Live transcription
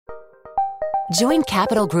Join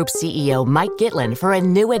Capital Group CEO Mike Gitlin for a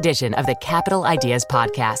new edition of the Capital Ideas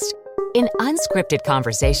Podcast. In unscripted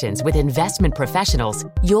conversations with investment professionals,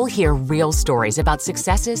 you'll hear real stories about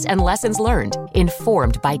successes and lessons learned,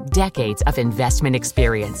 informed by decades of investment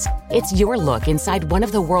experience. It's your look inside one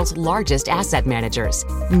of the world's largest asset managers.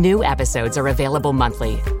 New episodes are available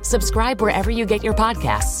monthly. Subscribe wherever you get your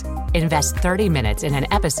podcasts. Invest 30 minutes in an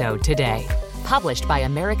episode today. Published by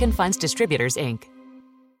American Funds Distributors, Inc.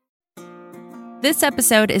 This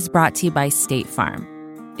episode is brought to you by State Farm.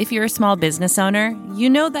 If you're a small business owner, you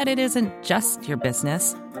know that it isn't just your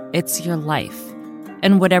business, it's your life.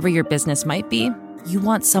 And whatever your business might be, you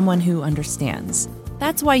want someone who understands.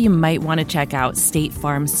 That's why you might want to check out State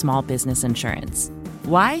Farm Small Business Insurance.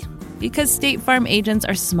 Why? Because State Farm agents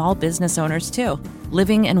are small business owners too,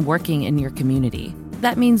 living and working in your community.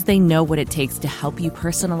 That means they know what it takes to help you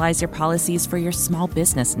personalize your policies for your small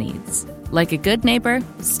business needs. Like a good neighbor,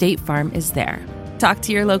 State Farm is there. Talk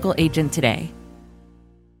to your local agent today.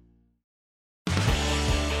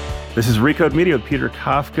 This is Recode Media with Peter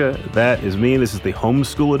Kafka. That is me. This is the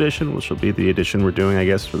homeschool edition, which will be the edition we're doing, I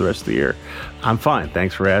guess, for the rest of the year. I'm fine.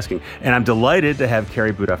 Thanks for asking. And I'm delighted to have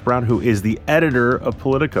Carrie Budoff-Brown, who is the editor of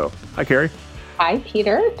Politico. Hi, Carrie. Hi,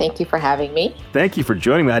 Peter. Thank you for having me. Thank you for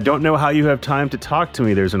joining me. I don't know how you have time to talk to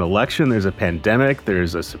me. There's an election, there's a pandemic,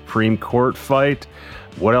 there's a Supreme Court fight.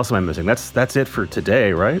 What else am I missing? That's it for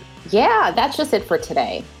today, right? Yeah, that's just it for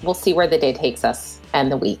today. We'll see where the day takes us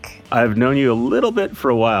and the week. I've known you a little bit for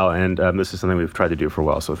a while, and this is something we've tried to do for a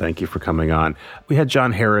while, so thank you for coming on. We had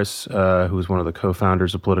John Harris, who was one of the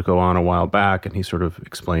co-founders of Politico, on a while back, and he sort of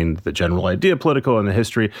explained the general idea of Politico and the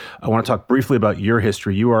history. I want to talk briefly about your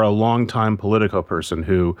history. You are a longtime Politico person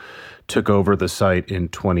who took over the site in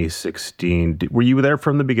 2016. Were you there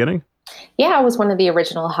from the beginning? Yeah, I was one of the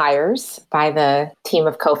original hires by the team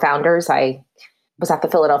of co-founders. I was at the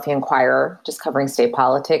Philadelphia Inquirer just covering state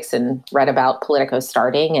politics and read about Politico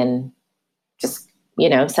starting and just,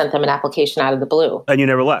 sent them an application out of the blue. And you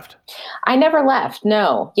never left? I never left.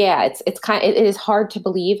 No. Yeah, it is hard to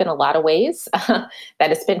believe in a lot of ways that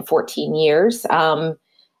it's been 14 years.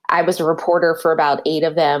 I was a reporter for about 8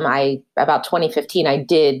 of them. About 2015, I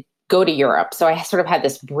did go to Europe. So I sort of had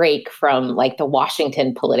this break from like the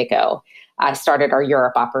Washington Politico. I started our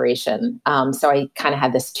Europe operation. So I kind of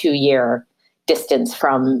had this 2-year distance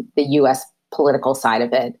from the U.S. political side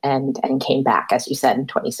of it and came back, as you said, in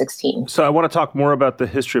 2016. So I want to talk more about the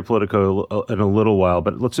history of Politico in a little while,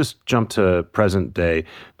 but let's just jump to present day.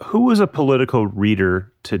 Who is a Politico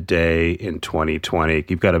reader today in 2020?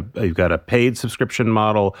 You've got a paid subscription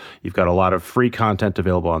model. You've got a lot of free content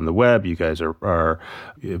available on the web. You guys are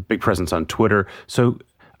a big presence on Twitter. So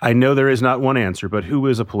I know there is not one answer, but who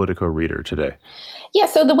is a Politico reader today? Yeah,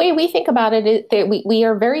 so the way we think about it is that we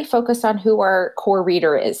are very focused on who our core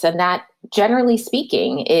reader is. And that, generally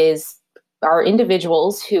speaking, are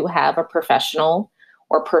individuals who have a professional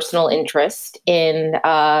or personal interest in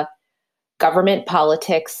government,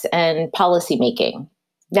 politics, and policymaking.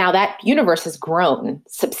 Now, that universe has grown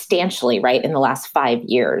substantially, right, in the last 5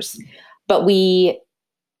 years. But we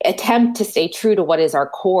attempt to stay true to what is our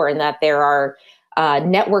core, in that there are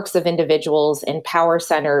networks of individuals in power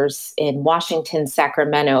centers in Washington,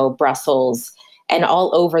 Sacramento, Brussels, and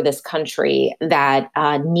all over this country that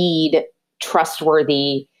need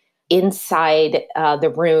trustworthy, inside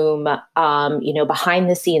the room, behind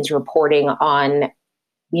the scenes reporting on,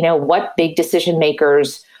 what big decision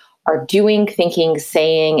makers are doing, thinking,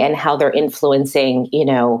 saying, and how they're influencing,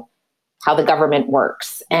 how the government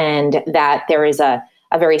works. And that there is a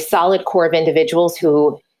very solid core of individuals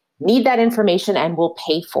who need that information and will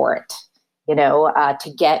pay for it,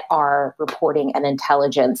 to get our reporting and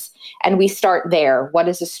intelligence. And we start there. What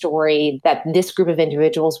is a story that this group of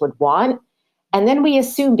individuals would want? And then we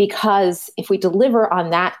assume, because if we deliver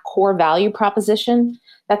on that core value proposition,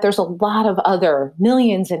 that there's a lot of other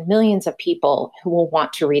millions and millions of people who will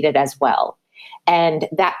want to read it as well. And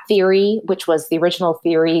that theory, which was the original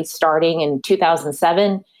theory starting in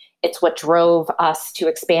 2007, it's what drove us to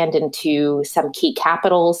expand into some key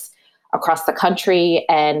capitals across the country,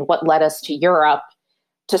 and what led us to Europe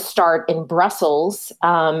to start in Brussels.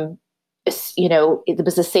 It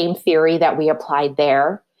was the same theory that we applied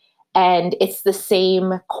there. And it's the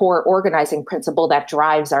same core organizing principle that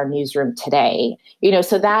drives our newsroom today.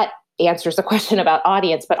 So that answers the question about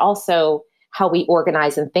audience, but also how we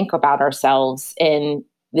organize and think about ourselves in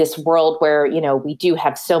this world where, we do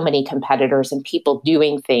have so many competitors and people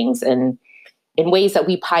doing things and in ways that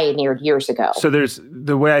we pioneered years ago. So there's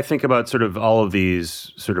the way I think about sort of all of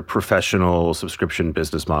these sort of professional subscription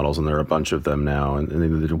business models, and there are a bunch of them now, and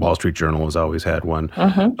the Wall Street Journal has always had one.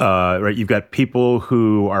 Right? You've got people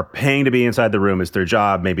who are paying to be inside the room. It's their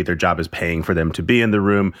job. Maybe their job is paying for them to be in the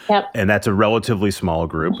room. And that's a relatively small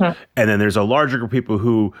group. And then there's a larger group of people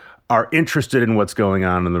who are interested in what's going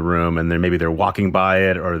on in the room, and then maybe they're walking by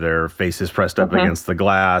it or their face is pressed up against the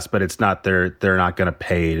glass, but it's not they're not going to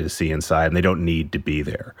pay to see inside, and they don't need to be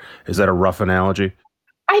there. Is that a rough analogy?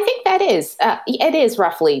 I think that is. It is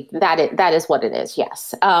roughly that is what it is.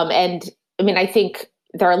 Yes. And I mean, I think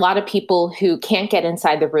there are a lot of people who can't get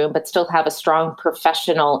inside the room, but still have a strong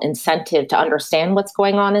professional incentive to understand what's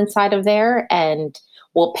going on inside of there, and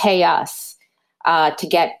will pay us to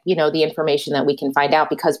get, the information that we can find out,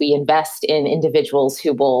 because we invest in individuals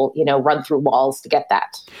who will, run through walls to get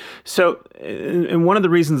that. So, and one of the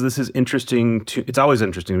reasons this is interesting it's always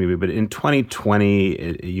interesting to me, but in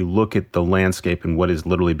 2020, you look at the landscape and what is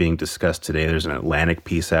literally being discussed today. There's an Atlantic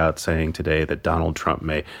piece out saying today that Donald Trump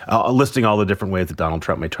may, listing all the different ways that Donald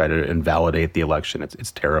Trump may try to invalidate the election.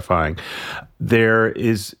 It's terrifying. There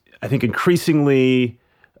is, I think, increasingly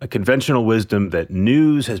a conventional wisdom that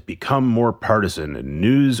news has become more partisan and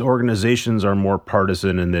news organizations are more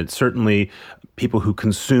partisan, and that certainly people who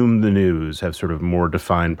consume the news have sort of more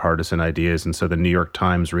defined partisan ideas. And so the New York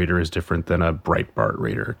Times reader is different than a Breitbart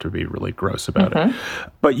reader, to be really gross about it.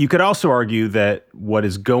 But you could also argue that what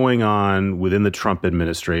is going on within the Trump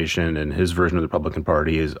administration and his version of the Republican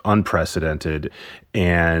Party is unprecedented,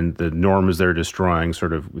 and the norms they're destroying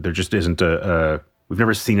there just isn't we've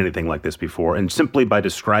never seen anything like this before. And simply by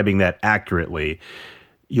describing that accurately,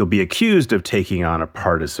 you'll be accused of taking on a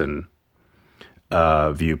partisan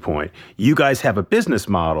viewpoint. You guys have a business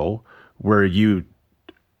model where you,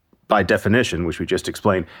 by definition, which we just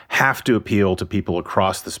explained, have to appeal to people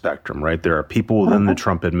across the spectrum, right? There are people within the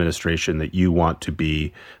Trump administration that you want to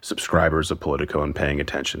be subscribers of Politico and paying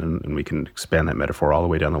attention. And we can expand that metaphor all the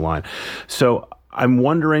way down the line. So I'm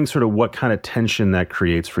wondering sort of what kind of tension that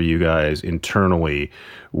creates for you guys internally,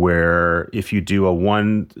 where if you do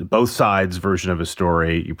both sides version of a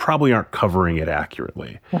story, you probably aren't covering it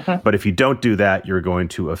accurately. But if you don't do that, you're going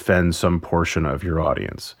to offend some portion of your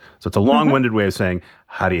audience. So it's a long-winded way of saying,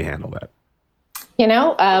 how do you handle that?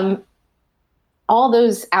 All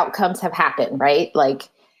those outcomes have happened, right? Like,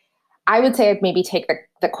 I would say I'd maybe take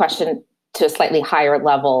the question to a slightly higher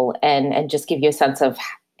level and just give you a sense of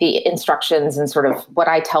the instructions and sort of what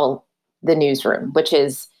I tell the newsroom, which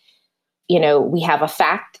is, we have a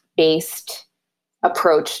fact-based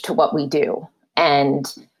approach to what we do.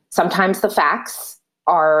 And sometimes the facts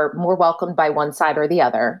are more welcomed by one side or the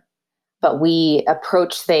other, but we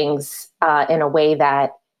approach things in a way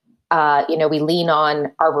that, we lean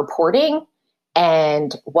on our reporting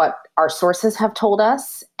and what our sources have told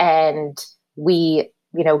us, and we,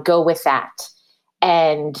 go with that.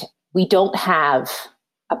 And we don't have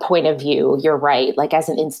a point of view. You're right. Like, as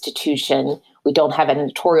an institution, we don't have an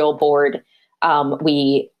editorial board.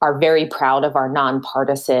 We are very proud of our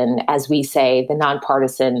nonpartisan, as we say, the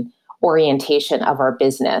nonpartisan orientation of our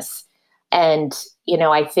business. And,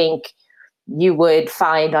 I think you would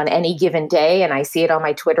find on any given day, and I see it on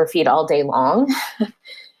my Twitter feed all day long,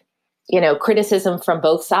 criticism from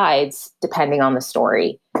both sides, depending on the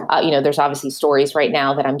story. There's obviously stories right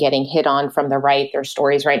now that I'm getting hit on from the right. There's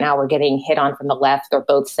stories right now we're getting hit on from the left. They're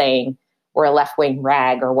both saying we're a left-wing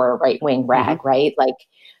rag or we're a right-wing rag, right? Like,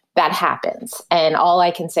 that happens. And all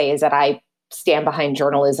I can say is that I stand behind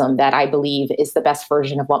journalism that I believe is the best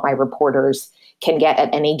version of what my reporters can get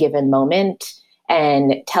at any given moment,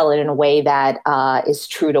 and tell it in a way that is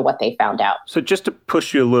true to what they found out. So just to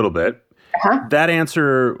push you a little bit, that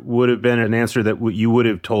answer would have been an answer that you would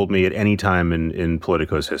have told me at any time in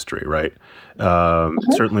Politico's history, right?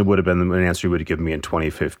 Certainly would have been an answer you would have given me in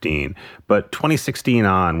 2015. But 2016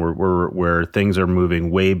 on, where things are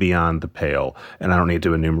moving way beyond the pale, and I don't need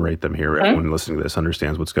to enumerate them here. Everyone listening to this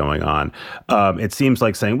understands what's going on. It seems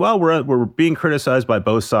like saying, well, we're being criticized by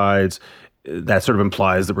both sides. That sort of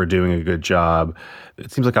implies that we're doing a good job.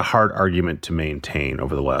 It seems like a hard argument to maintain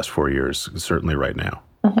over the last 4 years, certainly right now.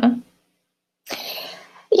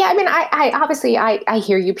 Yeah, I mean, I obviously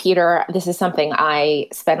hear you, Peter. This is something I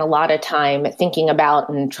spend a lot of time thinking about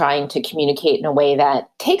and trying to communicate in a way that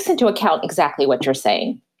takes into account exactly what you're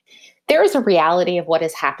saying. There is a reality of what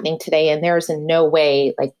is happening today, and there is in no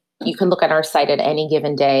way, like, you can look at our site at any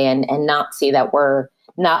given day and not see that we're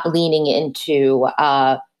not leaning into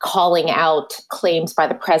calling out claims by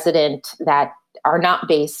the president that are not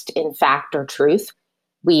based in fact or truth.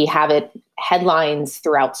 We have it headlines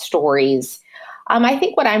throughout stories. I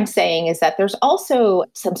think what I'm saying is that there's also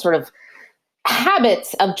some sort of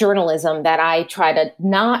habits of journalism that I try to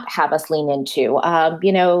not have us lean into.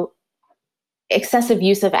 Excessive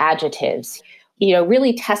use of adjectives,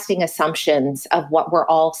 really testing assumptions of what we're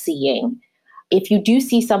all seeing. If you do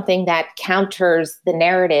see something that counters the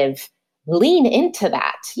narrative, lean into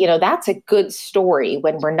that. That's a good story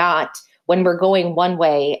when we're going one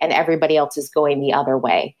way and everybody else is going the other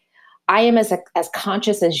way. I am as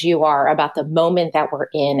conscious as you are about the moment that we're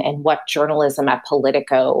in and what journalism at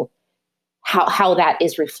Politico, how that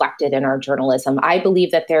is reflected in our journalism. I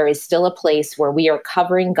believe that there is still a place where we are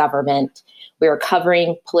covering government, we are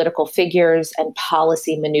covering political figures and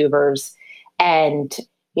policy maneuvers. And,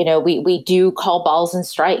 we do call balls and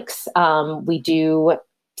strikes. We do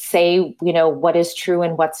say, what is true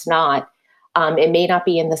and what's not. It may not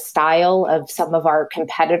be in the style of some of our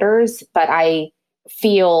competitors, but I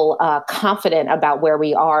feel confident about where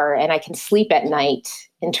we are, and I can sleep at night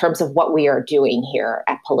in terms of what we are doing here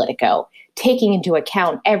at Politico, taking into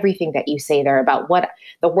account everything that you say there about what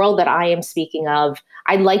the world that I am speaking of.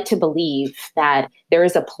 I'd like to believe that there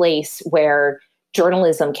is a place where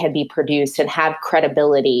journalism can be produced and have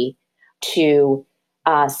credibility to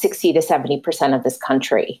 60 to 70% of this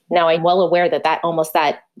country. Now, I'm well aware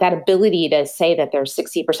that ability to say that there's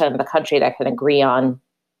 60% of the country that can agree on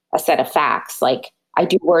a set of facts, like I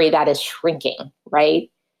do worry that is shrinking,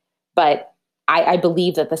 right? But I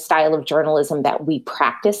believe that the style of journalism that we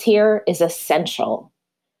practice here is essential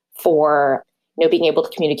for being able to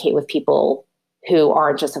communicate with people who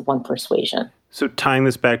aren't just of one persuasion. So tying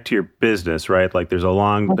this back to your business, right? Like there's a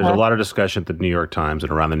lot of discussion at the New York Times and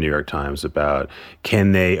around the New York Times about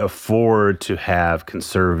can they afford to have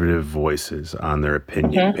conservative voices on their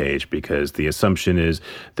opinion page, because the assumption is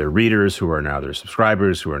their readers, who are now their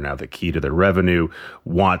subscribers, who are now the key to their revenue,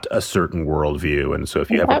 want a certain worldview. And so if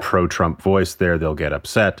you have a pro-Trump voice there, they'll get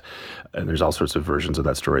upset. And there's all sorts of versions of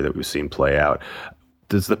that story that we've seen play out.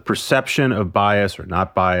 Does the perception of bias or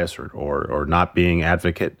not bias or not being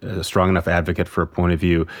a strong enough advocate for a point of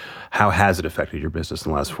view, how has it affected your business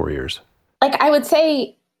in the last 4 years? Like I would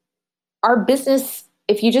say our business,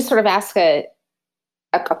 if you just sort of ask a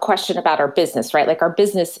question about our business, right? Like our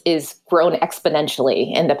business is grown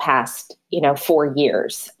exponentially in the past, 4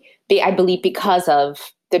 years. I believe because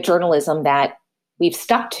of the journalism that we've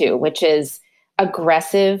stuck to, which is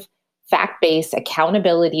aggressive, fact-based,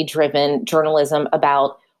 accountability-driven journalism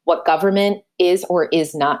about what government is or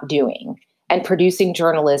is not doing, and producing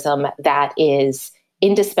journalism that is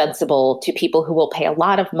indispensable to people who will pay a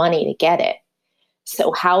lot of money to get it.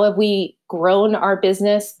 So how have we grown our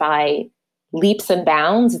business? By leaps and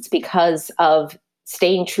bounds. It's because of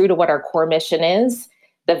staying true to what our core mission is,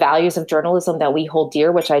 the values of journalism that we hold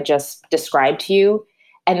dear, which I just described to you,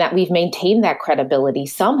 and that we've maintained that credibility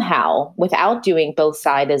somehow without doing both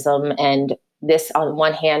sidism and this on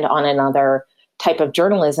one hand, on another type of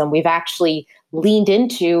journalism. We've actually leaned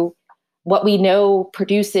into what we know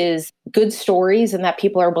produces good stories and that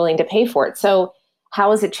people are willing to pay for it. So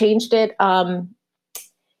how has it changed it? I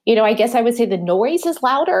guess I would say the noise is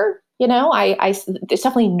louder. It's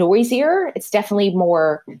definitely noisier. It's definitely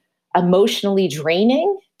more emotionally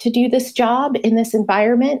draining to do this job in this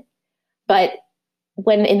environment. But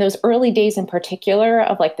when in those early days in particular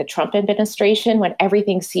of like the Trump administration, when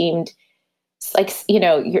everything seemed like,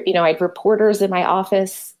 I had reporters in my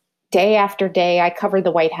office day after day. I covered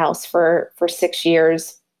the White House for 6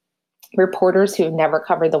 years, reporters who have never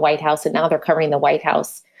covered the White House, and now they're covering the White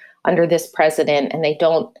House under this president, and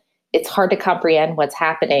it's hard to comprehend what's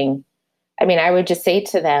happening. I mean, I would just say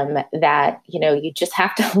to them that, you just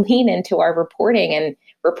have to lean into our reporting and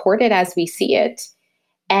report it as we see it.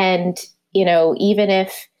 And even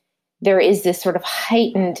if there is this sort of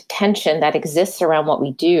heightened tension that exists around what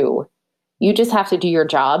we do, you just have to do your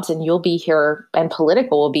jobs, and you'll be here, and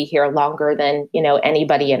Politico will be here longer than,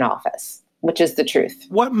 anybody in office, which is the truth.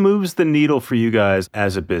 What moves the needle for you guys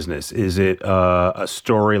as a business? Is it a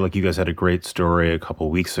story? Like you guys had a great story a couple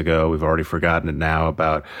of weeks ago. We've already forgotten it now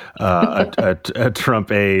about a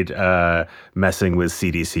Trump aide messing with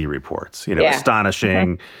CDC reports.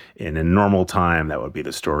 Astonishing. In a normal time, that would be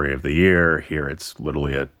the story of the year. Here, it's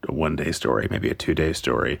literally a one-day story, maybe a two-day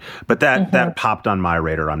story. But that popped on my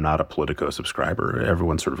radar. I'm not a Politico subscriber.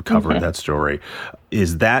 Everyone sort of covered that story.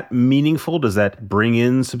 Is that meaningful? Does that bring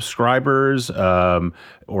in subscribers?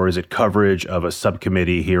 Or is it coverage of a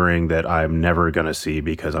subcommittee hearing that I'm never going to see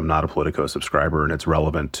because I'm not a Politico subscriber and it's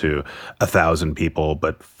relevant to 1,000 people,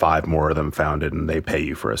 but 5 more of them found it and they pay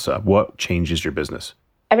you for a sub? What changes your business?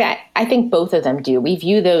 I mean, I think both of them do. We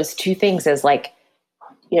view those two things as like,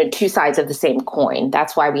 two sides of the same coin.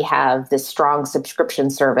 That's why we have this strong subscription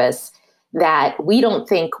service that we don't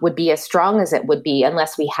think would be as strong as it would be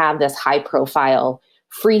unless we have this high profile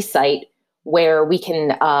free site where we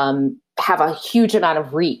can have a huge amount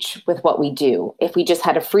of reach with what we do. If we just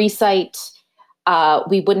had a free site,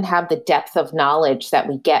 we wouldn't have the depth of knowledge that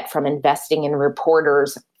we get from investing in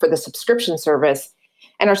reporters for the subscription service.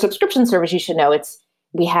 And our subscription service, you should know,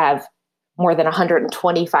 we have more than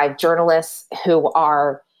 125 journalists who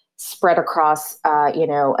are spread across,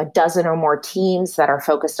 a dozen or more teams that are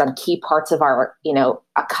focused on key parts of our,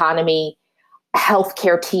 economy, a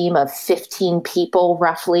healthcare team of 15 people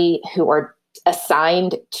roughly who are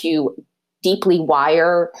assigned to deeply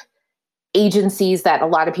wire agencies that a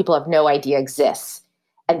lot of people have no idea exists.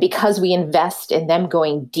 And because we invest in them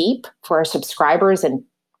going deep for our subscribers and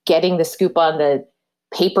getting the scoop on the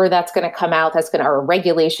paper that's going to come out, or a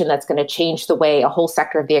regulation that's going to change the way a whole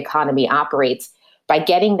sector of the economy operates, by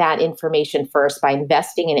getting that information first, by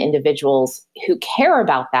investing in individuals who care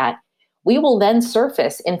about that, we will then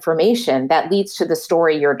surface information that leads to the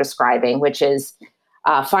story you're describing, which is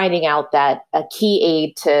finding out that a key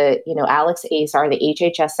aide to, Alex Azar, the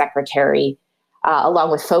HHS secretary,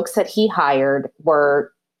 along with folks that he hired,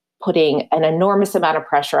 were putting an enormous amount of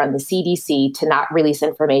pressure on the CDC to not release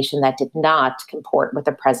information that did not comport with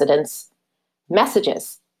the president's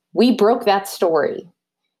messages. We broke that story.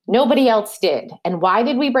 Nobody else did. And why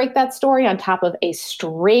did we break that story on top of a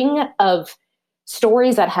string of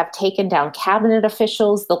stories that have taken down cabinet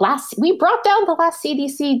officials? We brought down the last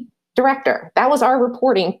CDC director. That was our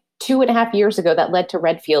reporting 2.5 years ago that led to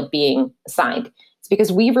Redfield being assigned. It's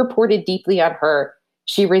because we reported deeply on her.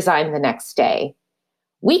 She resigned the next day.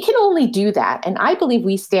 We can only do that. And I believe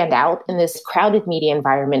we stand out in this crowded media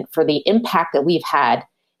environment for the impact that we've had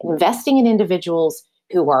investing in individuals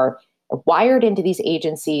who are wired into these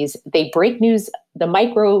agencies. They break news, the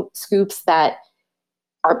micro scoops that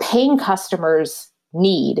our paying customers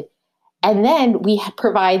need. And then we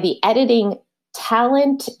provide the editing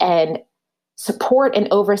talent and support and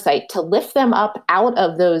oversight to lift them up out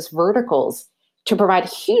of those verticals to provide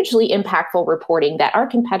hugely impactful reporting that our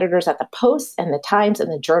competitors at the Post and the Times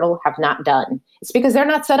and the Journal have not done. It's because they're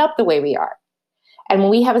not set up the way we are. And when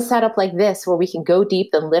we have a setup like this, where we can go deep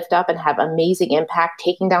and lift up and have amazing impact,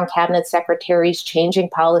 taking down cabinet secretaries, changing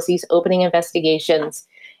policies, opening investigations,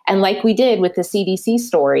 and like we did with the CDC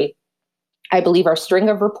story, I believe our string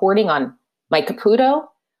of reporting on Mike Caputo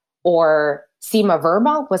or Seema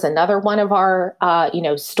Verma was another one of our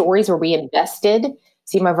stories where we invested.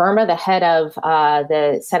 Seema Verma, the head of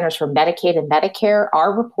the Centers for Medicaid and Medicare,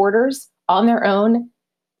 our reporters on their own,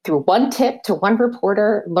 through one tip to one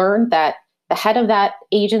reporter, learned that the head of that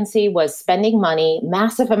agency was spending money,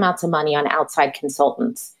 massive amounts of money, on outside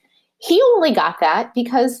consultants. He only got that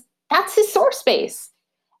because that's his source base.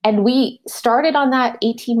 And we started on that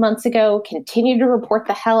 18 months ago, continued to report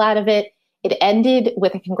the hell out of it. It ended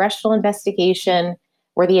with a congressional investigation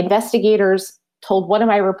where the investigators told one of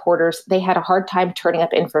my reporters they had a hard time turning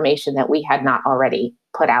up information that we had not already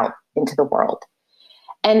put out into the world.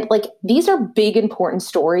 And these are big, important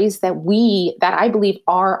stories that I believe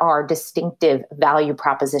are our distinctive value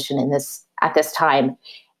proposition at this time.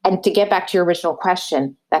 And to get back to your original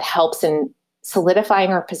question, that helps in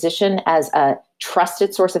solidifying our position as a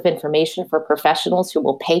trusted source of information for professionals who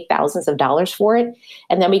will pay thousands of dollars for it.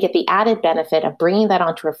 And then we get the added benefit of bringing that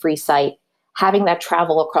onto a free site, having that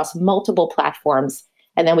travel across multiple platforms,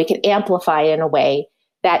 and then we can amplify it in a way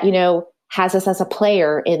that, has us as a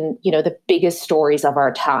player in, the biggest stories of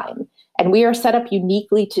our time. And we are set up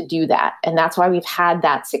uniquely to do that. And that's why we've had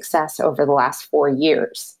that success over the last 4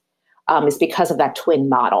 years, is because of that twin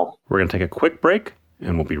model. We're going to take a quick break,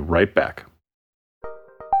 and we'll be right back.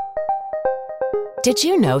 Did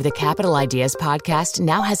you know the Capital Ideas podcast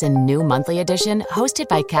now has a new monthly edition hosted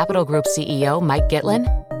by Capital Group CEO Mike Gitlin?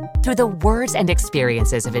 Through the words and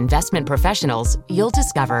experiences of investment professionals, you'll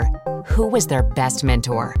discover who was their best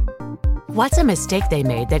mentor, what's a mistake they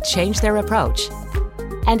made that changed their approach,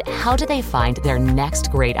 and how do they find their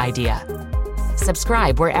next great idea.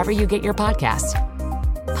 Subscribe wherever you get your podcasts.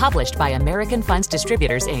 Published by American Funds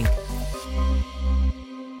Distributors, Inc.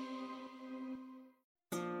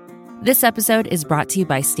 This episode is brought to you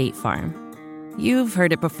by State Farm. You've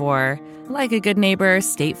heard it before. Like a good neighbor,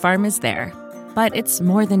 State Farm is there. But it's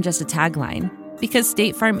more than just a tagline, because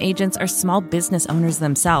State Farm agents are small business owners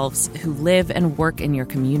themselves who live and work in your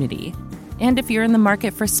community. And if you're in the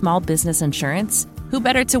market for small business insurance, who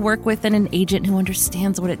better to work with than an agent who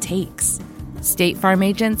understands what it takes? State Farm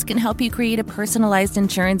agents can help you create a personalized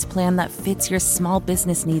insurance plan that fits your small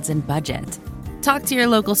business needs and budget. Talk to your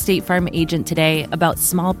local State Farm agent today about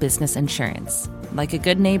small business insurance. Like a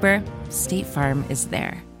good neighbor, State Farm is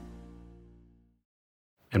there.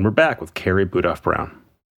 And we're back with Carrie Budoff-Brown.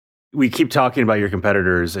 We keep talking about your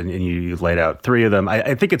competitors, and you laid out three of them.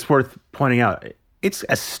 I think it's worth pointing out, it's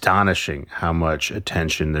astonishing how much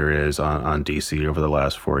attention there is on DC over the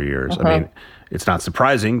last 4 years. I mean, it's not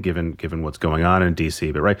surprising given what's going on in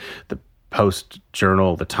DC, but the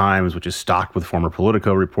Post-Journal, the Times, which is stocked with former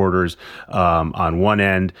Politico reporters. On one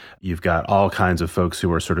end, you've got all kinds of folks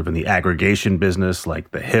who are sort of in the aggregation business,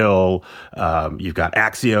 like The Hill. You've got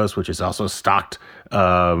Axios, which is also stocked,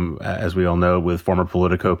 as we all know, with former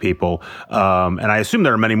Politico people. And I assume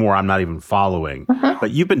there are many more I'm not even following.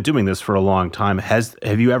 But you've been doing this for a long time.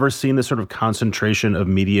 Have you ever seen this sort of concentration of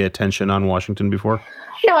media attention on Washington before?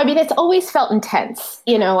 No, I mean, it's always felt intense.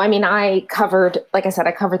 I mean, I covered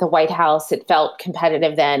the White House. It felt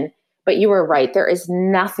competitive then. But you were right. There is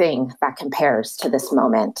nothing that compares to this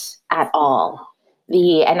moment at all.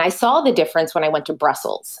 And I saw the difference when I went to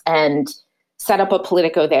Brussels and set up a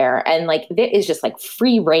Politico there. And it is just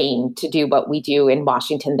free reign to do what we do in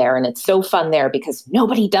Washington there. And it's so fun there because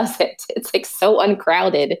nobody does it. It's so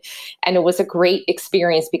uncrowded. And it was a great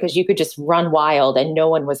experience because you could just run wild and no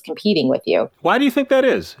one was competing with you. Why do you think that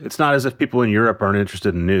is? It's not as if people in Europe aren't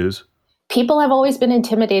interested in news. People have always been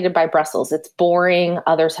intimidated by Brussels. It's boring.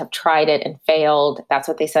 Others have tried it and failed. That's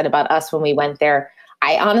what they said about us when we went there.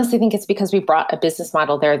 I honestly think it's because we brought a business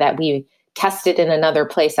model there that we tested in another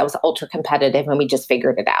place that was ultra competitive and we just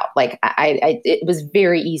figured it out. It was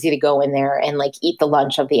very easy to go in there and eat the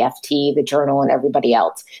lunch of the FT, the Journal, and everybody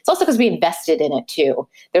else. It's also because we invested in it too.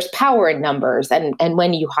 There's power in numbers and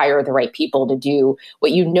when you hire the right people to do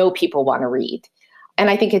what people want to read. And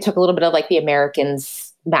I think it took a little bit of the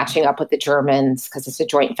Americans matching up with the Germans because it's a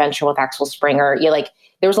joint venture with Axel Springer.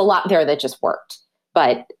 There was a lot there that just worked.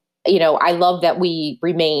 But I love that we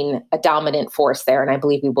remain a dominant force there, and I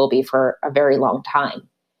believe we will be for a very long time.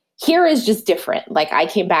 Here is just different. I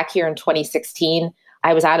came back here in 2016.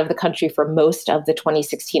 I was out of the country for most of the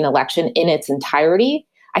 2016 election in its entirety.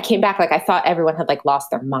 I came back I thought everyone had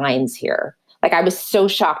lost their minds here. I was so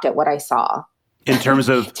shocked at what I saw. In terms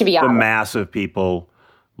of to be honest, the mass of people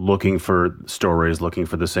looking for stories, looking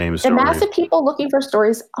for the same story. The mass of people looking for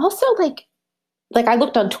stories. Also, I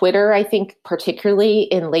looked on Twitter, I think particularly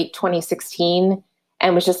in late 2016,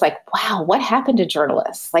 and was just wow, what happened to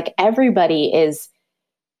journalists? Everybody is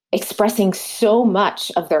expressing so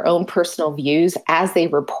much of their own personal views as they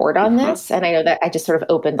report on this. And I know that I just sort of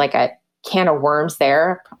opened a can of worms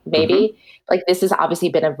there, maybe. This has obviously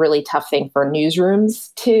been a really tough thing for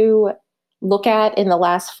newsrooms to look at in the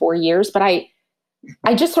last 4 years. But I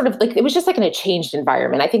just sort of it was just in a changed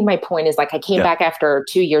environment. I think my point is I came back after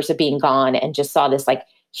 2 years of being gone and just saw this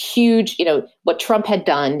huge, what Trump had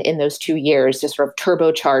done in those 2 years, just sort of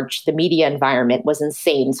turbocharged the media environment was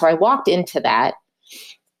insane. So I walked into that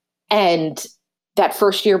and that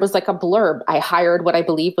first year was a blurb. I hired what I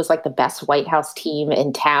believe was the best White House team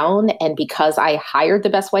in town. And because I hired the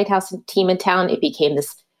best White House team in town, it became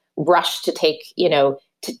this rush to take,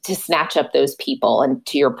 to snatch up those people. And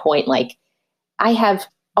to your point, I have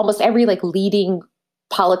almost every leading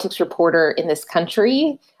politics reporter in this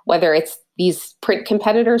country, whether it's these print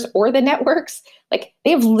competitors or the networks, they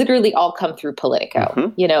have literally all come through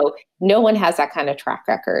Politico. No one has that kind of track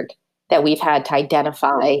record that we've had to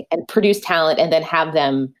identify and produce talent and then have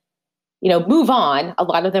them, move on. A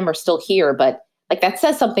lot of them are still here, but that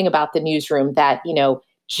says something about the newsroom that,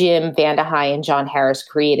 Jim VandeHei and John Harris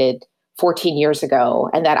created 14 years ago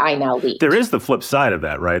and that I now lead. There is the flip side of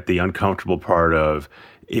that, right? The uncomfortable part of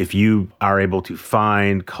if you are able to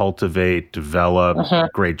find, cultivate, develop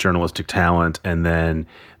great journalistic talent, and then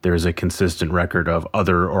there's a consistent record of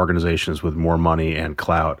other organizations with more money and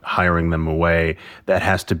clout hiring them away, that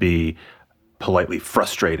has to be politely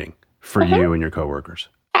frustrating for you and your coworkers.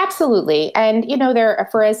 Absolutely. And, there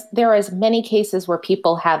are as many cases where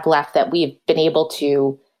people have left that we've been able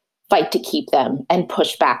to fight to keep them and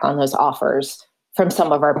push back on those offers from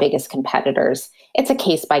some of our biggest competitors. It's a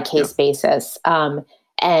case-by-case basis.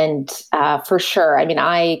 And for sure, I mean,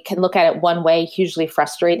 I can look at it one way, hugely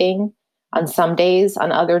frustrating on some days.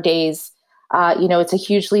 On other days, it's a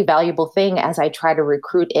hugely valuable thing as I try to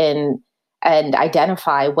recruit in and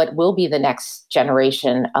identify what will be the next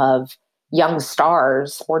generation of young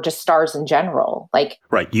stars or just stars in general.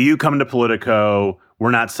 Right. You come to Politico.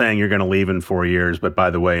 We're not saying you're going to leave in 4 years, but by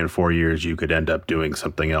the way, in 4 years, you could end up doing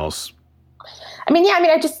something else.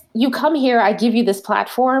 You come here, I give you this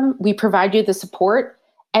platform, we provide you the support,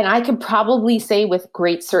 and I could probably say with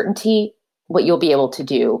great certainty what you'll be able to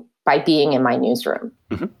do by being in my newsroom.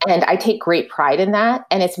 And I take great pride in that.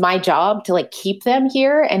 And it's my job to keep them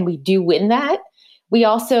here. And we do win that. we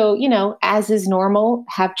also, as is normal,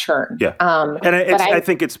 have churn. Yeah. And I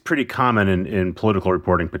think it's pretty common in political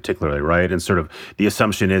reporting particularly, right? And sort of the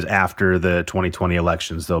assumption is after the 2020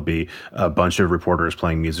 elections, there'll be a bunch of reporters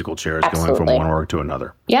playing musical chairs going from one org to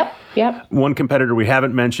another. Yep. One competitor we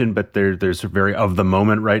haven't mentioned, but there's a very of the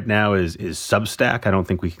moment right now is Substack. I don't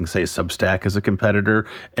think we can say Substack is a competitor.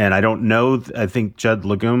 And I don't know, I think Judd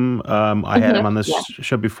Legum, I had him on this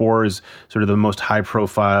show before, is sort of the most high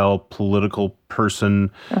profile political person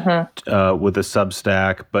with a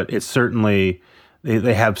Substack, but it's certainly,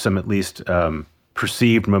 they have some at least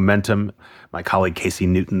perceived momentum. My colleague Casey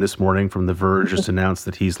Newton this morning from The Verge just announced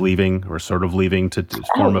that he's leaving or sort of leaving to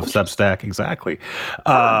form a Substack. Exactly.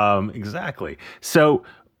 Exactly. So,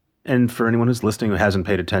 and for anyone who's listening who hasn't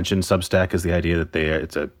paid attention, Substack is the idea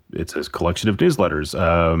that it's a collection of newsletters,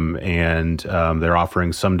 and they're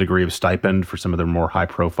offering some degree of stipend for some of their more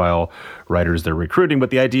high-profile writers they're recruiting.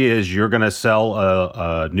 But the idea is you're going to sell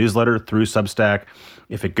a newsletter through Substack.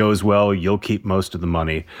 If it goes well, you'll keep most of the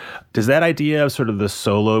money. Does that idea of sort of the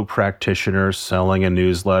solo practitioner selling a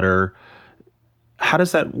newsletter, how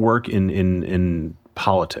does that work in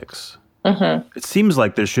politics? It seems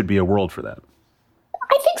like there should be a world for that.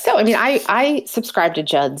 I think so. I mean, I subscribe to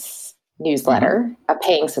Judd's newsletter, a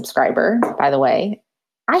paying subscriber, by the way.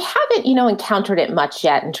 I haven't, encountered it much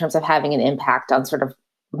yet in terms of having an impact on sort of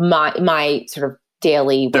my sort of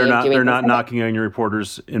daily way of doing things. They're not knocking on your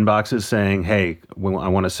reporters' inboxes saying, hey, I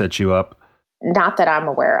want to set you up? Not that I'm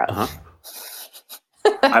aware of.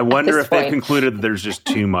 I wonder if they've concluded that there's just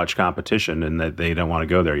too much competition and that they don't want to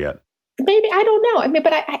go there yet. Maybe, I don't know. I mean,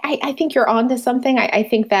 but I think you're onto something. I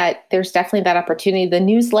think that there's definitely that opportunity. The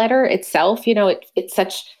newsletter itself, it's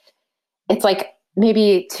like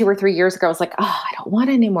maybe 2 or 3 years ago, I was like, I don't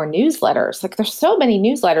want any more newsletters. Like there's so many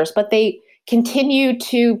newsletters, but they continue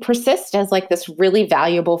to persist as like this really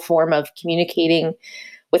valuable form of communicating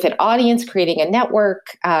with an audience, creating a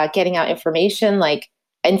network, getting out information. Like,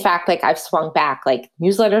 in fact, like I've swung back, like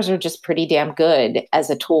newsletters are just pretty damn good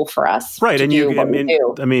as a tool for us. Right. And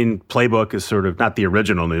Playbook is sort of not the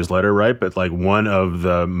original newsletter, right? But like one of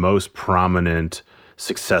the most prominent,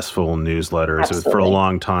 successful newsletters. Absolutely. For a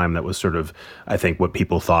long time, that was sort of, I think, what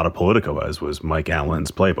people thought of Politico was Mike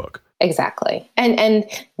Allen's Playbook. Exactly. And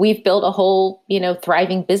we've built a whole,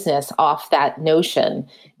 thriving business off that notion.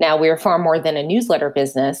 Now we're far more than a newsletter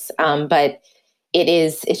business, but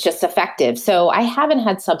it's just effective. So I haven't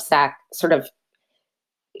had Substack sort of,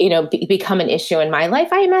 become an issue in my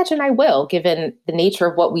life. I imagine I will, given the nature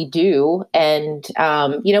of what we do. And,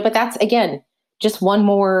 but that's, again, just one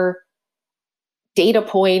more data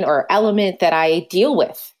point or element that I deal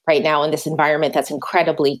with right now in this environment that's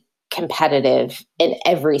incredibly competitive in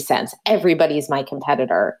every sense. Everybody's my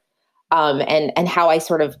competitor. And how I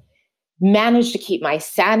sort of manage to keep my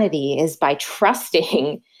sanity is by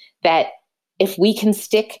trusting that if we can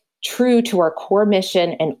stick true to our core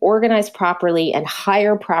mission and organize properly and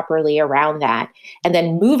hire properly around that, and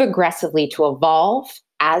then move aggressively to evolve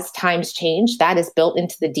as times change, that is built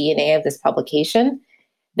into the DNA of this publication,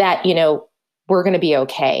 that, we're going to be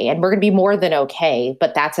okay. And we're going to be more than okay.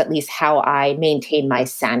 But that's at least how I maintain my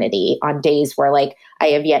sanity on days where like I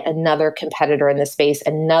have yet another competitor in the space,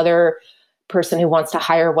 another person who wants to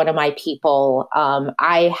hire one of my people.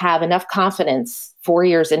 I have enough confidence 4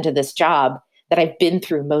 years into this job that I've been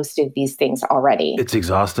through most of these things already. It's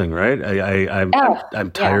exhausting, right?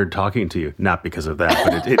 I'm tired talking to you, not because of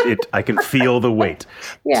that, but I can feel the weight.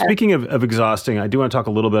 Yeah. Speaking of exhausting, I do want to talk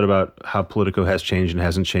a little bit about how Politico has changed and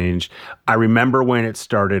hasn't changed. I remember when it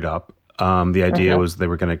started up, the idea was they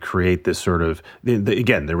were going to create this sort of,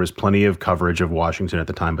 again, there was plenty of coverage of Washington at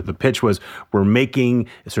the time, but the pitch was we're making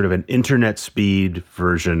sort of an internet speed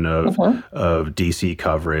version of DC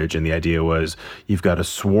coverage. And the idea was you've got a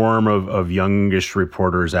swarm of youngish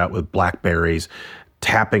reporters out with BlackBerries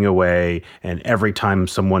tapping away. And every time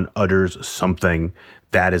someone utters something,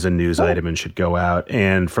 that is a news item and should go out.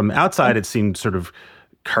 And from the outside, it seemed sort of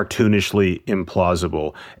cartoonishly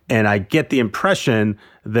implausible. And I get the impression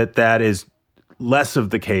that is less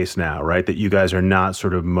of the case now, right? That you guys are not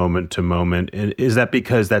sort of moment to moment. And is that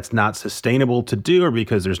because that's not sustainable to do, or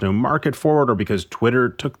because there's no market for it, or because Twitter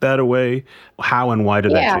took that away? How and why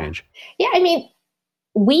did that change? Yeah, I mean,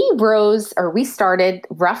 we started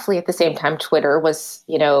roughly at the same time Twitter was,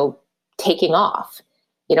 taking off.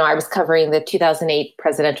 I was covering the 2008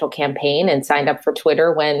 presidential campaign and signed up for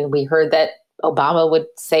Twitter when we heard that Obama would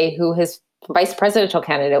say who his vice presidential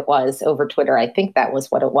candidate was over Twitter. I think that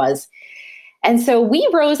was what it was. And so we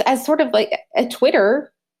rose as sort of like a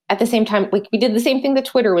Twitter at the same time. Like we did the same thing that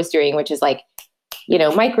Twitter was doing, which is like,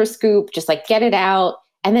 microscoop, just like get it out.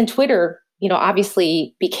 And then Twitter,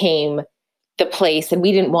 obviously became the place, and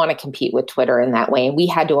we didn't want to compete with Twitter in that way. And we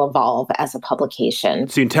had to evolve as a publication.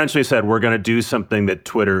 So you intentionally said, we're going to do something that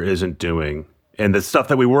Twitter isn't doing. And the stuff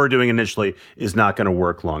that we were doing initially is not going to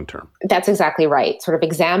work long term. That's exactly right. Sort of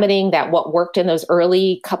examining that what worked in those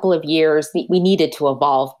early couple of years, we needed to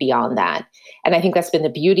evolve beyond that. And I think that's been the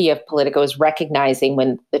beauty of Politico, is recognizing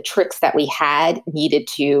when the tricks that we had needed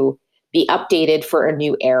to be updated for a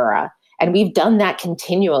new era. And we've done that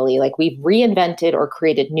continually. Like, we've reinvented or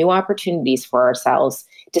created new opportunities for ourselves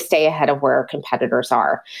to stay ahead of where our competitors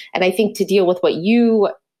are. And I think to deal with what you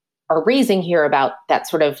are raising here about that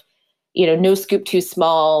sort of, no scoop too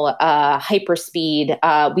small,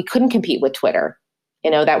 hyperspeed, we couldn't compete with Twitter.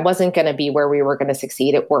 That wasn't going to be where we were going to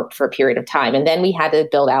succeed. It worked for a period of time. And then we had to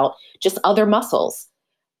build out just other muscles,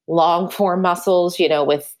 long form muscles,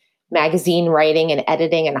 with magazine writing and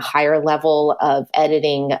editing and a higher level of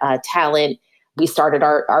editing talent. We started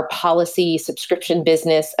our policy subscription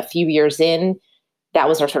business a few years in. That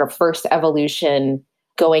was our sort of first evolution.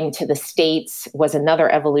 Going to the States was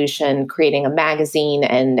another evolution, creating a magazine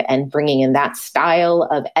and bringing in that style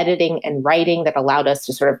of editing and writing that allowed us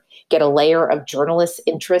to sort of get a layer of journalists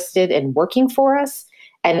interested in working for us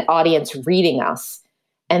and audience reading us.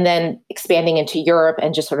 And then expanding into Europe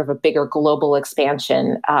and just sort of a bigger global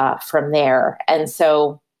expansion from there. And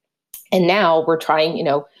now we're trying,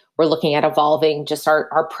 we're looking at evolving just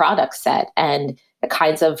our product set, and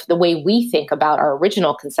the way we think about our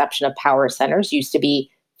original conception of power centers used to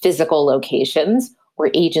be physical locations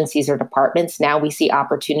or agencies or departments. Now we see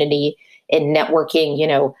opportunity in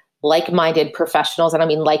networking, like-minded professionals. And I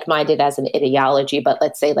mean like-minded as an ideology, but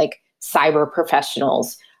let's say like cyber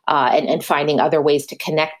professionals, and finding other ways to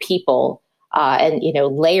connect people and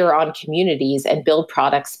layer on communities and build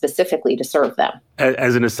products specifically to serve them.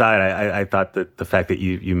 As an aside, I thought that the fact that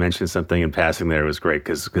you mentioned something in passing there was great,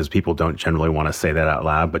 because people don't generally want to say that out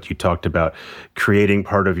loud. But you talked about creating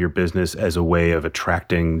part of your business as a way of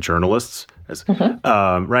attracting journalists.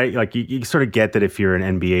 Right? Like you sort of get that if you're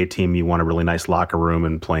an NBA team, you want a really nice locker room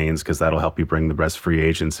and planes, because that'll help you bring the best free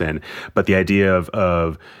agents in. But the idea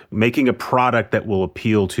of making a product that will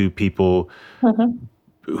appeal to people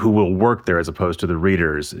who will work there as opposed to the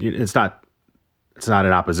readers, it's not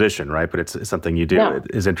in opposition, right? But it's something you do. No. It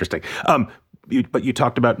is interesting. But you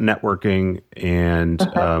talked about networking, and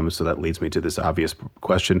so that leads me to this obvious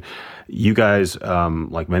question. You guys,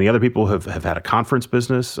 like many other people, have had a conference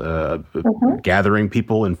business, gathering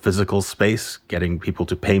people in physical space, getting people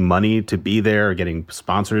to pay money to be there, getting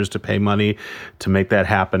sponsors to pay money to make that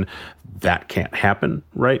happen. That can't happen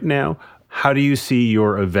right now. How do you see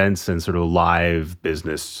your events and sort of live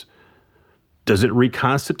business? Does it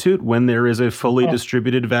reconstitute when there is a fully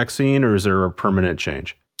distributed vaccine, or is there a permanent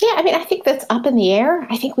change? Yeah, I mean, I think that's up in the air.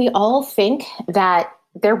 I think we all think that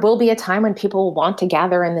there will be a time when people will want to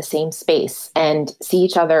gather in the same space and see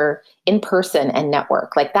each other in person and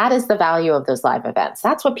network. Like, that is the value of those live events.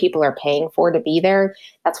 That's what people are paying for, to be there.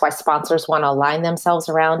 That's why sponsors want to align themselves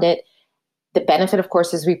around it. The benefit, of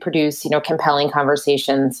course, is we produce, compelling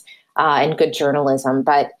conversations and good journalism.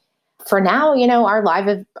 But for now, our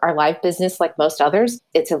live business, like most others,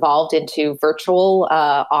 it's evolved into virtual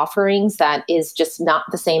offerings that is just not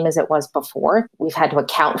the same as it was before. We've had to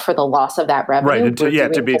account for the loss of that revenue.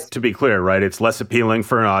 Right. To be clear, right? It's less appealing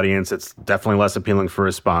for an audience. It's definitely less appealing for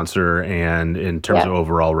a sponsor. And in terms of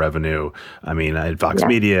overall revenue, I mean, at Vox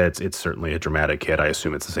Media, it's certainly a dramatic hit. I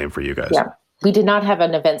assume it's the same for you guys. Yeah. We did not have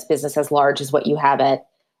an events business as large as what you have at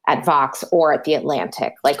Vox or at The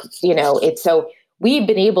Atlantic. We've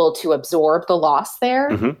been able to absorb the loss there,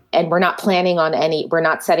 and we're not setting up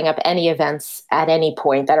any events at any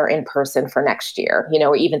point that are in person for next year,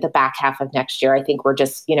 or even the back half of next year. I think we're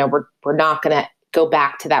just, we're not going to go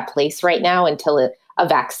back to that place right now until a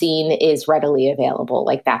vaccine is readily available.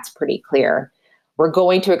 Like, that's pretty clear. We're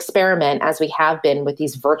going to experiment, as we have been, with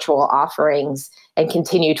these virtual offerings and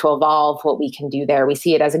continue to evolve what we can do there. We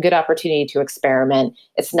see it as a good opportunity to experiment.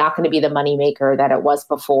 It's not going to be the moneymaker that it was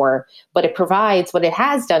before, but what it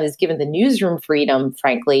has done is given the newsroom freedom,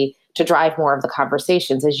 frankly, to drive more of the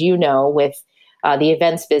conversations. As you know, with the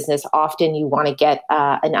events business, often you want to get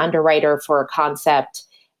an underwriter for a concept,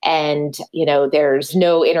 and there's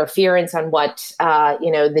no interference on what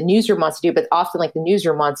the newsroom wants to do, but often the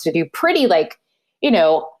newsroom wants to do pretty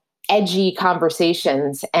edgy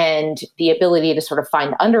conversations, and the ability to sort of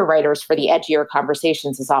find underwriters for the edgier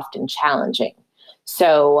conversations is often challenging.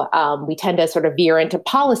 So we tend to sort of veer into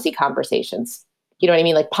policy conversations. You know what I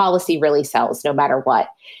mean? Like, policy really sells no matter what.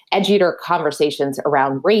 Edgier conversations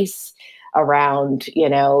around race, around,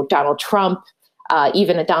 Donald Trump,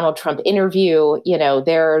 even a Donald Trump interview,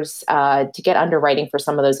 there's to get underwriting for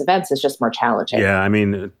some of those events is just more challenging. Yeah, I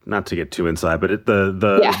mean, not to get too inside, but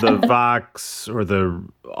the Vox or the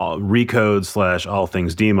Recode / All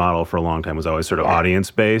Things D model for a long time was always sort of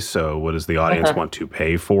audience based. So what does the audience want to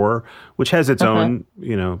pay for? Which has its own,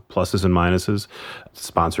 pluses and minuses.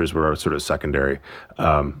 Sponsors were sort of secondary.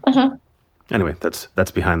 Anyway,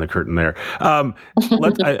 that's behind the curtain there. I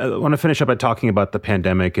want to finish up by talking about the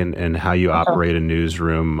pandemic and how you operate a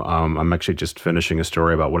newsroom. I'm actually just finishing a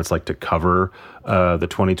story about what it's like to cover the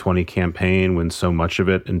 2020 campaign when so much of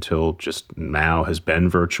it until just now has been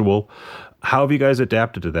virtual. How have you guys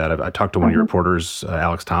adapted to that? I talked to one of your reporters,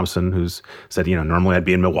 Alex Thompson, who's said, normally I'd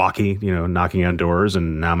be in Milwaukee, knocking on doors,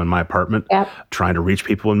 and now I'm in my apartment trying to reach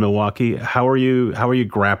people in Milwaukee. How are you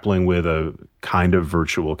grappling with a kind of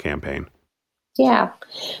virtual campaign? Yeah.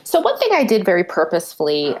 So one thing I did very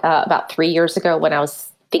purposefully about 3 years ago when I was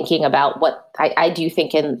thinking about what I do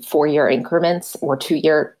think in 4-year increments or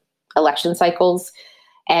 2-year election cycles,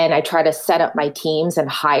 and I try to set up my teams and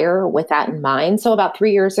hire with that in mind. So about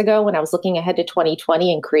 3 years ago, when I was looking ahead to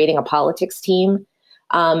 2020 and creating a politics team,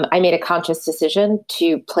 I made a conscious decision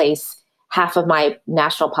to place half of my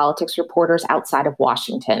national politics reporters outside of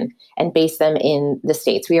Washington and base them in the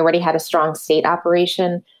states. We already had a strong state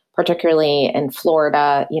operation, particularly in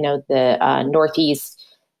Florida, the Northeast,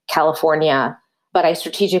 California, but I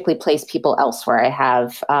strategically placed people elsewhere. I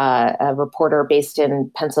have a reporter based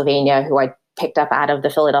in Pennsylvania who I picked up out of the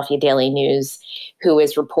Philadelphia Daily News, who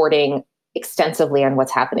is reporting extensively on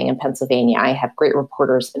what's happening in Pennsylvania. I have great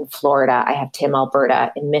reporters in Florida. I have Tim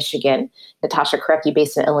Alberta in Michigan, Natasha Karecki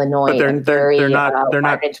based in Illinois. But they're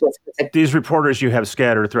not these reporters you have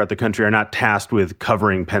scattered throughout the country are not tasked with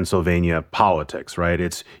covering Pennsylvania politics,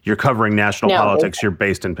 right? You're covering national politics. You're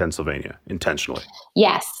based in Pennsylvania intentionally.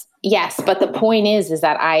 Yes. But the point is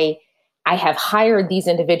that I have hired these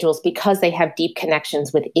individuals because they have deep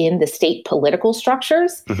connections within the state political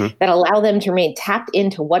structures that allow them to remain tapped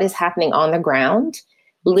into what is happening on the ground,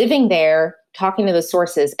 living there, talking to the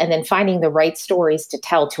sources, and then finding the right stories to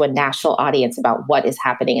tell to a national audience about what is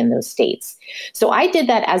happening in those states. So I did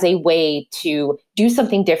that as a way to do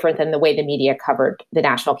something different than the way the media covered the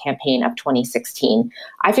national campaign of 2016.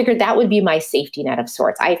 I figured that would be my safety net of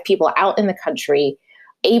sorts. I have people out in the country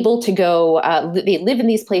able to go, they live in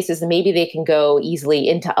these places and maybe they can go easily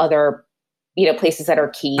into other, places that are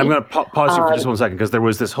key. I'm going to pause you for just 1 second because there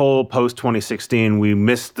was this whole post 2016, we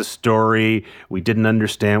missed the story. We didn't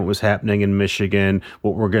understand what was happening in Michigan.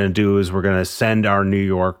 What we're going to do is we're going to send our New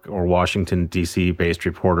York or Washington, D.C. based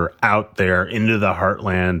reporter out there into the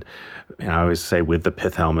heartland. And I always say with the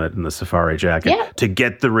pith helmet and the safari jacket to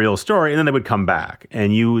get the real story. And then they would come back.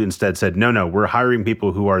 And you instead said, no, we're hiring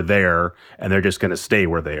people who are there and they're just going to stay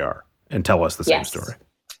where they are and tell us the same story.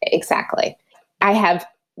 Exactly. I have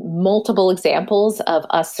multiple examples of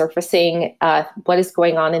us surfacing what is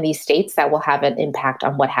going on in these states that will have an impact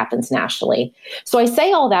on what happens nationally. So I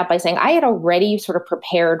say all that by saying I had already sort of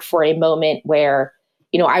prepared for a moment where,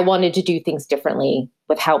 I wanted to do things differently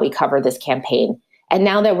with how we cover this campaign. And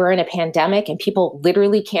now that we're in a pandemic and people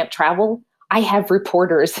literally can't travel, I have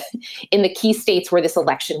reporters in the key states where this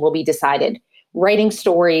election will be decided, writing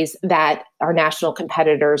stories that our national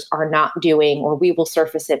competitors are not doing, or we will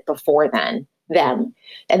surface it before them.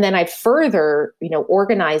 And then I further,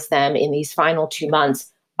 organize them in these final 2 months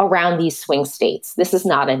around these swing states. This is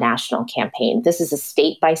not a national campaign. This is a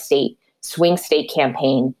state by state swing state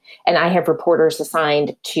campaign. And I have reporters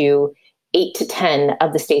assigned to 8 to 10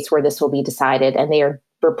 of the states where this will be decided. And they are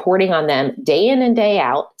reporting on them day in and day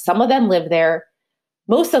out. Some of them live there.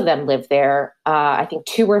 Most of them live there. I think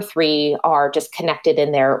 2 or 3 are just connected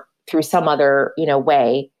in there through some other,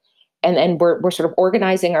 way. And we're sort of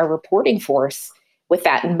organizing our reporting force with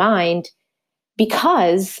that in mind,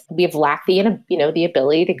 because we have lacked the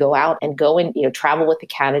ability to go out and travel with the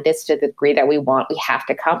candidates to the degree that we want. We have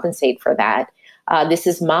to compensate for that. This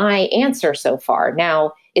is my answer so far.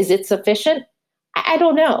 Now, is it sufficient? I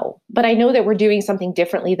don't know, but I know that we're doing something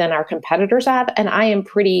differently than our competitors have, and I am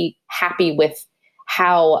pretty happy with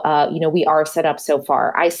how we are set up so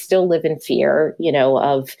far. I still live in fear,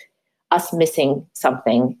 of us missing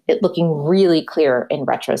something, it looking really clear in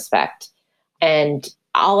retrospect. And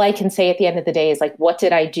all I can say at the end of the day is what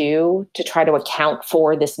did I do to try to account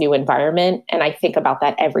for this new environment? And I think about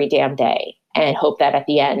that every damn day and hope that at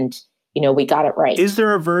the end, we got it right. Is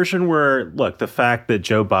there a version where, look, the fact that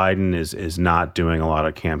Joe Biden is not doing a lot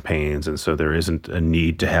of campaigns, and so there isn't a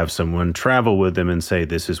need to have someone travel with him and say,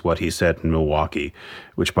 this is what he said in Milwaukee,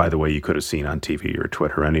 which, by the way, you could have seen on TV or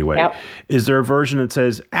Twitter anyway. Yep. Is there a version that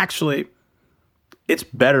says, actually, it's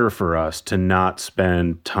better for us to not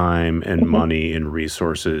spend time and money and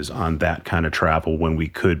resources on that kind of travel when we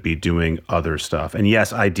could be doing other stuff. And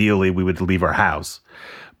yes, ideally, we would leave our house.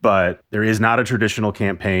 But there is not a traditional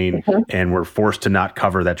campaign, and we're forced to not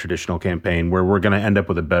cover that traditional campaign where we're going to end up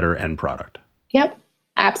with a better end product. Yep,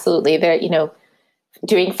 absolutely. There,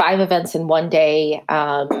 doing 5 events in one day,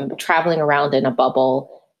 traveling around in a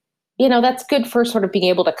bubble, that's good for sort of being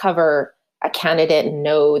able to cover a candidate and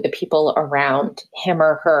know the people around him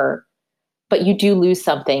or her. But you do lose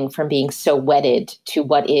something from being so wedded to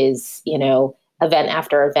what is, event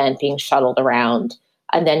after event being shuttled around,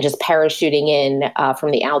 and then just parachuting in from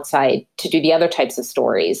the outside to do the other types of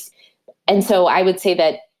stories. And so I would say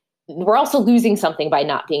that we're also losing something by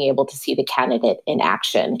not being able to see the candidate in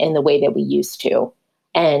action in the way that we used to.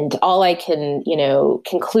 And all I can,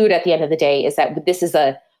 conclude at the end of the day is that this is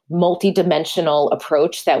a multidimensional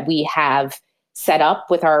approach that we have set up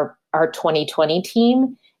with our 2020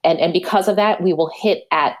 team. And because of that, we will hit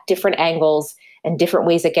at different angles and different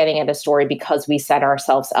ways of getting at a story because we set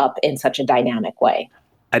ourselves up in such a dynamic way.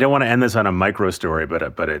 I don't want to end this on a micro story,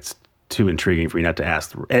 but it's too intriguing for you not to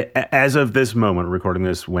ask. As of this moment, recording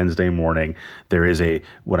this Wednesday morning, there is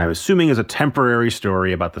what I'm assuming is a temporary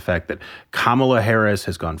story about the fact that Kamala Harris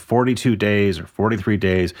has gone 42 days or 43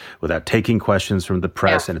 days without taking questions from the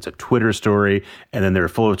press, and it's a Twitter story. And then they're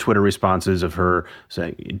full of Twitter responses of her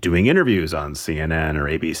saying, doing interviews on CNN or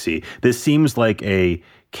ABC. This seems like a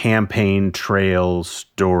campaign trail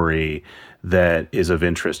story that is of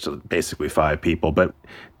interest to basically 5 people. But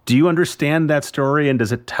do you understand that story, and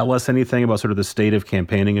does it tell us anything about sort of the state of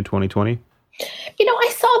campaigning in 2020? I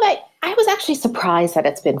saw that. I was actually surprised that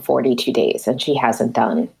it's been 42 days and she hasn't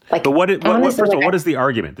done. But first of all, what is the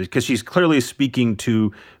argument? Because she's clearly speaking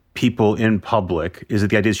to people in public. Is it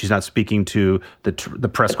the idea she's not speaking to the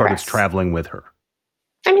press corps that's traveling with her?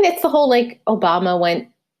 I mean, it's the whole Obama went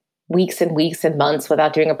weeks and weeks and months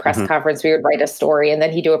without doing a press conference. We would write a story and then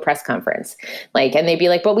he'd do a press conference. And they'd be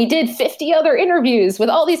like, but we did 50 other interviews with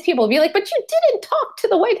all these people. Be like, but you didn't talk to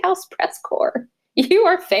the White House press corps. You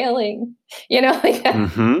are failing. It's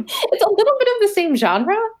a little bit of the same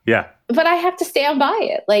genre. Yeah. But I have to stand by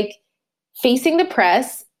it. Facing the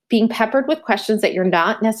press, being peppered with questions that you're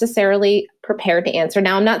not necessarily prepared to answer.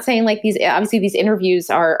 Now, I'm not saying these interviews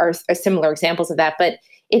are similar examples of that, but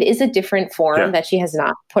it is a different forum that she has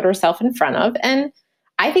not put herself in front of. And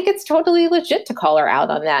I think it's totally legit to call her out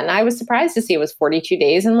on that. And I was surprised to see it was 42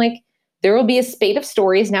 days. And there will be a spate of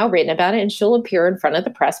stories now written about it. And she'll appear in front of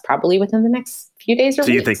the press probably within the next few days or weeks.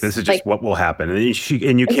 So you think this is just what will happen? And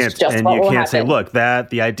you can't say, look,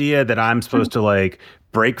 the idea that I'm supposed to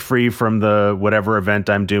break free from the whatever event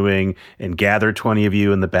I'm doing and gather 20 of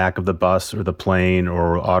you in the back of the bus or the plane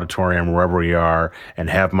or auditorium, wherever we are, and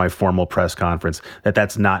have my formal press conference,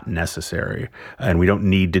 that's not necessary. And we don't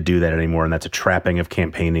need to do that anymore. And that's a trapping of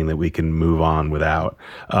campaigning that we can move on without.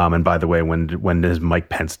 And by the way, when has Mike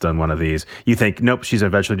Pence done one of these? You think, nope, she's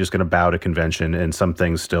eventually just going to bow to convention and some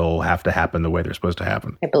things still have to happen the way they're supposed to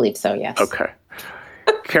happen. I believe so, yes. Okay.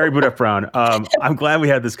 Carrie Boudreaux-Brown, I'm glad we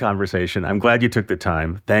had this conversation. I'm glad you took the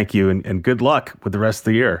time. Thank you, and good luck with the rest of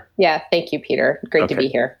the year. Yeah, thank you, Peter. Great to be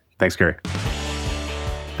here. Thanks, Carrie.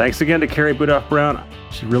 Thanks again to Carrie Boudreaux-Brown.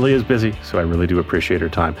 She really is busy, so I really do appreciate her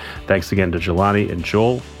time. Thanks again to Jelani and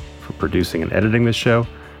Joel for producing and editing this show.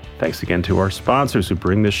 Thanks again to our sponsors who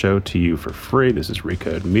bring this show to you for free. This is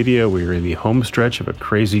Recode Media. We are in the home stretch of a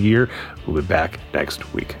crazy year. We'll be back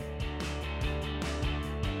next week.